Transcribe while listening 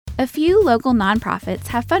A few local nonprofits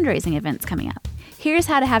have fundraising events coming up. Here's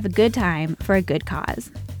how to have a good time for a good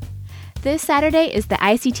cause. This Saturday is the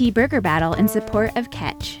ICT Burger Battle in support of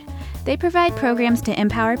Catch. They provide programs to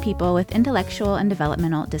empower people with intellectual and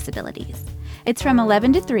developmental disabilities. It's from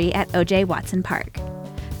 11 to 3 at O.J. Watson Park.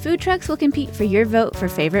 Food trucks will compete for your vote for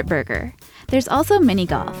favorite burger. There's also mini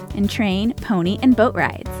golf and train, pony, and boat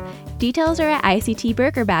rides. Details are at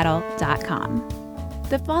ictburgerbattle.com.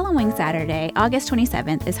 The following Saturday, August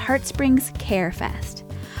 27th, is Heart Springs Care Fest.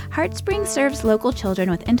 Heart Springs serves local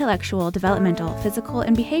children with intellectual, developmental, physical,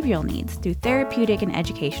 and behavioral needs through therapeutic and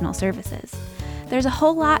educational services. There's a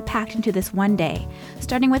whole lot packed into this one day,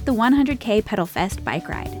 starting with the 100K Pedal Fest bike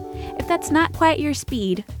ride. If that's not quite your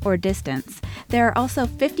speed or distance, there are also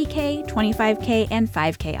 50K, 25K, and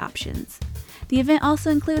 5K options. The event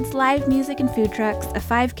also includes live music and food trucks, a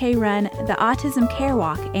 5K run, the Autism Care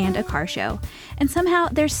Walk, and a car show. And somehow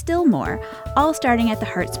there's still more, all starting at the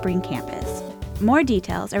Heart Spring campus. More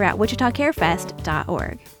details are at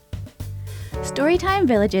wichitacarefest.org. Storytime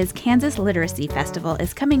Village's Kansas Literacy Festival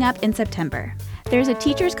is coming up in September. There's a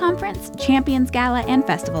teachers conference, champions gala, and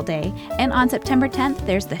festival day. And on September 10th,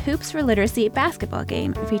 there's the Hoops for Literacy basketball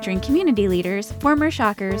game featuring community leaders, former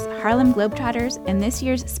Shockers, Harlem Globetrotters, and this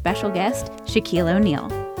year's special guest, Shaquille O'Neal.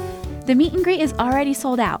 The meet and greet is already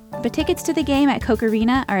sold out, but tickets to the game at Koch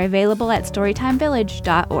Arena are available at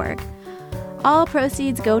storytimevillage.org. All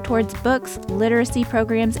proceeds go towards books, literacy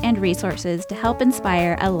programs, and resources to help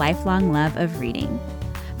inspire a lifelong love of reading.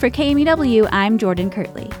 For KMUW, I'm Jordan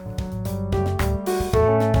Kirtley.